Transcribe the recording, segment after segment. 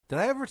Did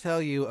I ever tell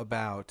you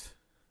about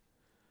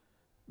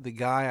the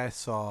guy I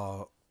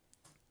saw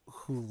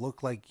who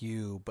looked like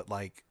you, but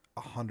like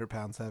 100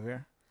 pounds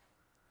heavier?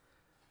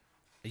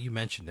 You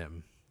mentioned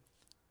him.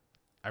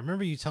 I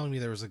remember you telling me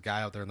there was a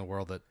guy out there in the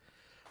world that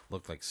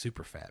looked like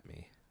super fat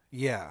me.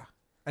 Yeah.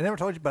 I never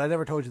told you, but I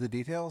never told you the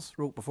details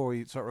before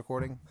we start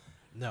recording.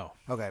 No,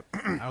 Okay.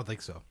 I don't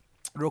think so.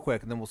 Real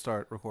quick, and then we'll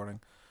start recording.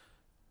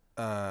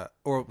 Or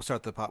we'll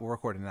start we're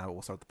recording now, but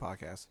we'll start the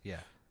podcast. Yeah.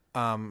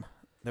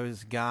 There was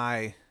this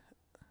guy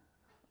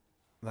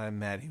that I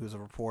met. He was a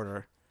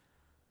reporter.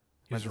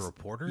 He was a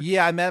reporter?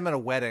 Yeah, I met him at a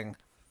wedding.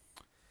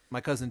 My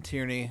cousin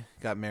Tierney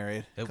got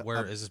married.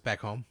 Where is this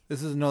back home?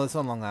 This is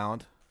on Long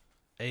Island.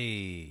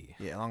 Hey.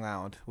 Yeah, Long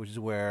Island, which is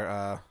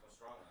where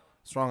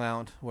Strong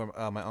Island,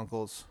 where my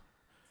uncles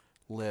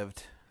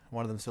lived.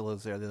 One of them still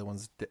lives there. The other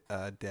one's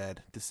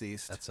dead,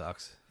 deceased. That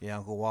sucks. Yeah,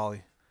 Uncle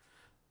Wally.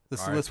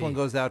 This R.I.P. one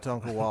goes out to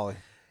Uncle Wally.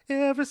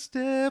 Every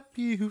step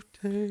you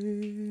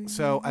take.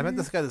 So I met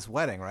this guy at this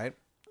wedding, right?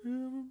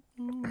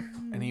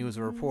 And he was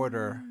a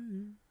reporter.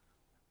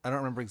 I don't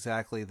remember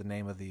exactly the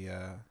name of the.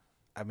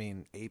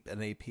 An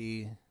AP.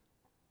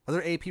 Are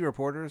there AP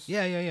reporters?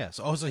 Yeah.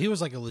 So he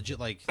was like a legit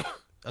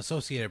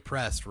Associated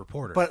Press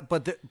reporter.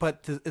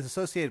 But is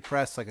Associated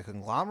Press like a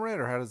conglomerate,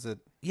 or how does it?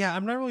 Yeah,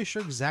 I'm not really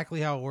sure exactly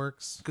how it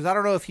works. Because I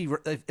don't know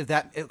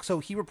so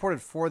he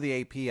reported for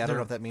the AP. I don't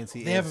know if that means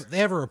they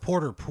have a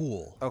reporter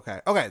pool.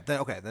 Okay.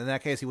 Then in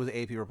that case, he was an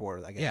AP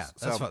reporter, I guess.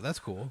 Yeah, that's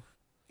cool.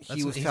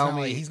 He's telling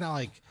me he's not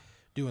like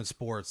doing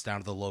sports down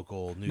to the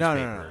local newspaper. No.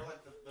 They're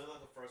like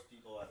the first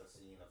people at the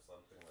scene of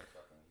something like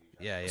fucking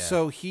huge. Yeah.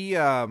 So he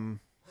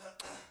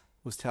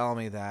was telling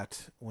me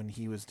that when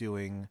he was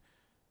doing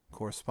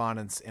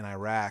correspondence in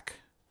Iraq,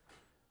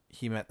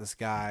 he met this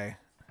guy,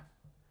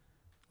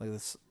 like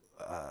this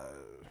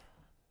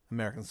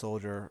American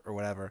soldier or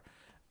whatever,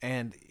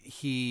 and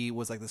he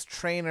was like this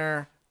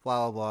trainer,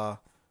 blah blah blah,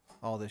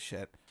 all this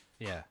shit.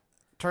 Yeah.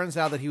 Turns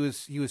out that he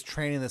was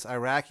training this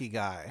Iraqi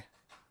guy,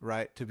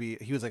 right?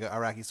 He was like an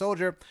Iraqi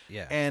soldier.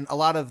 Yeah. And a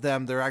lot of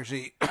them, they're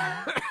actually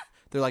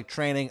they're like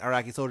training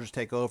Iraqi soldiers to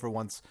take over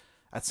once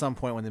at some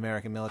point when the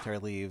American military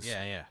leaves.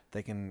 Yeah.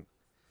 They can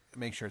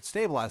make sure it's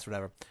stabilized or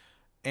whatever.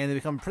 And they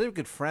become pretty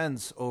good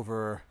friends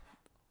over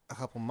a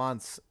couple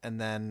months, and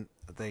then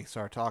they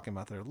start talking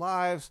about their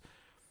lives.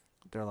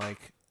 They're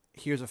like,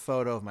 here's a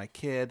photo of my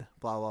kid,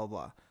 blah, blah,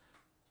 blah.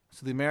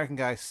 So the American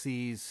guy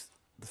sees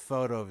the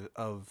photo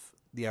of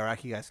the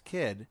Iraqi guy's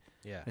kid,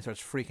 Yeah. and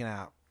starts freaking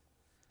out.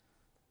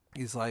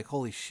 He's like,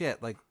 holy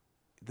shit, like,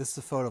 this is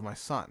a photo of my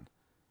son.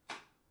 And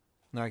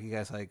the Iraqi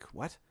guy's like,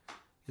 what?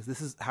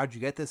 How'd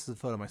you get this? This is a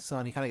photo of my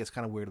son. He kind of gets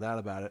kind of weirded out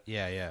about it.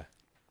 Yeah.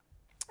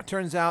 It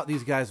turns out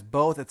these guys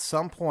both, at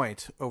some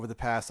point over the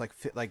past,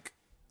 what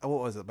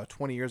was it, about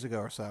 20 years ago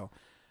or so,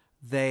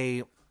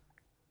 they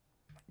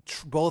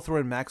both were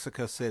in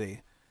Mexico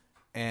City,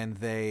 and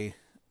they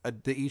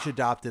each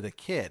adopted a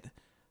kid,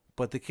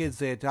 but the kids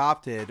they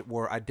adopted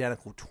were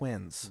identical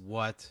twins.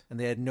 What? And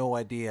they had no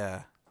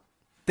idea.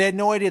 They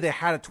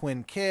had a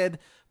twin kid.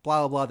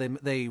 Blah blah blah.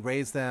 They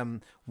raised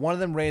them. One of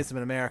them raised them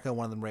in America.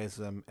 One of them raised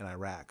them in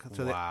Iraq.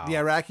 So wow. the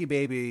Iraqi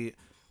baby,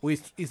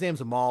 his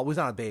name's Amal. He's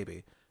not a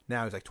baby.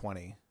 Now he's like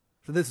 20.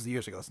 So this is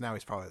years ago. So now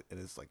he's probably in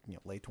his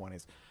late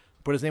 20s.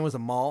 But his name was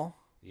Amal.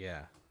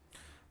 Yeah.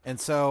 And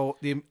so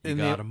You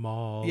got them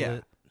all.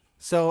 Yeah.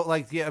 So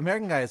like the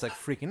American guy is like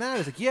freaking out.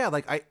 He's like, yeah,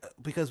 like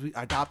because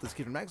I adopted this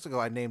kid from Mexico,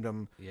 I named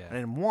him. Yeah. I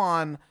named him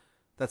Juan.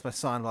 That's my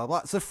son. Blah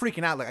blah. So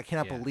freaking out. Like I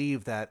cannot Yeah.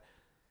 believe that.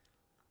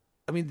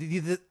 I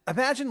mean,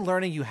 imagine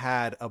learning you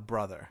had a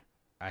brother,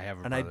 I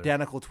have an brother.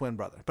 identical twin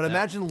brother. But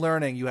imagine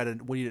learning you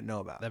had what you didn't know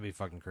about. That'd be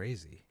fucking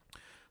crazy.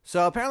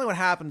 So apparently, what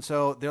happened?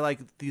 So they're like,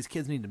 these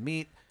kids need to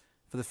meet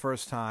for the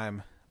first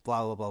time.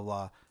 Blah blah blah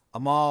blah.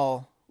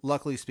 Amal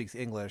luckily speaks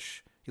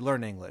English. He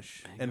learned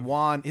English, and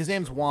Juan, his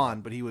name's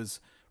Juan, but he was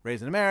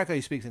raised in America.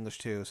 He speaks English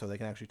too, so they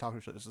can actually talk to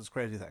each other. It's this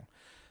crazy thing.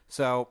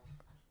 So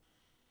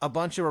a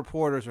bunch of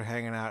reporters are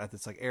hanging out at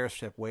this like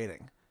airstrip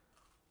waiting.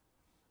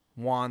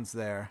 Juan's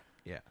there.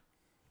 Yeah.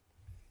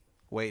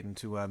 Waiting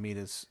to meet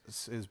his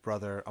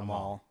brother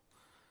Amal.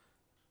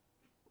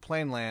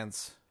 Plane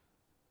lands.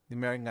 The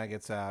American guy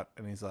gets out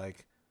and he's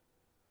like,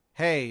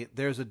 "Hey,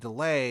 there's a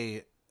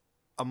delay.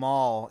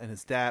 Amal and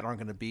his dad aren't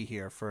going to be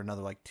here for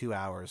another 2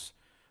 hours.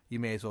 You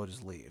may as well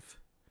just leave."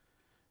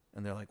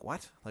 And they're like,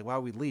 "What? Like, why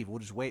would we leave? We'll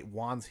just wait.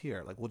 Juan's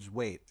here. Like, we'll just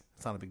wait.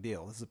 It's not a big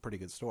deal. This is a pretty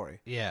good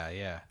story."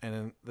 Yeah. And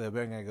then the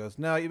American guy goes,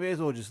 "No, you may as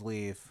well just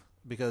leave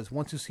because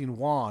once you've seen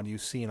Juan,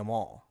 you've seen them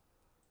all."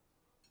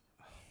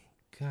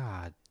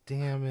 God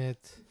damn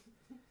it.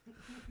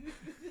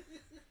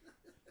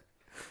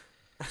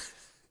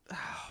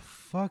 Oh,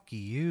 fuck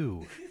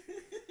you.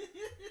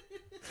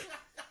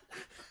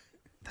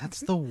 That's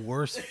the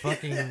worst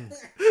fucking...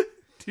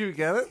 Do you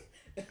get it?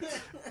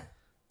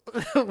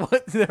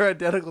 What? They're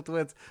identical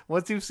twins.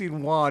 Once you've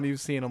seen Juan, you've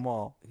seen them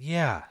all.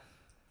 Yeah.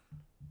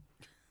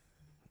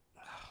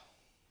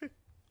 I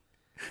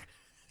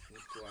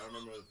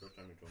remember the first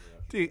time you told me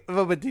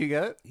that. But do you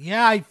get it?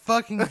 Yeah, I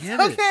fucking get it.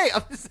 Okay,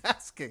 I'm just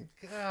asking.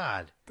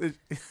 God.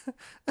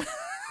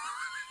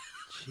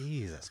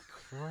 Jesus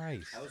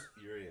Christ. I was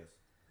furious.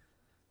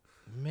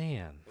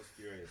 Man. I was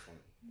furious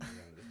when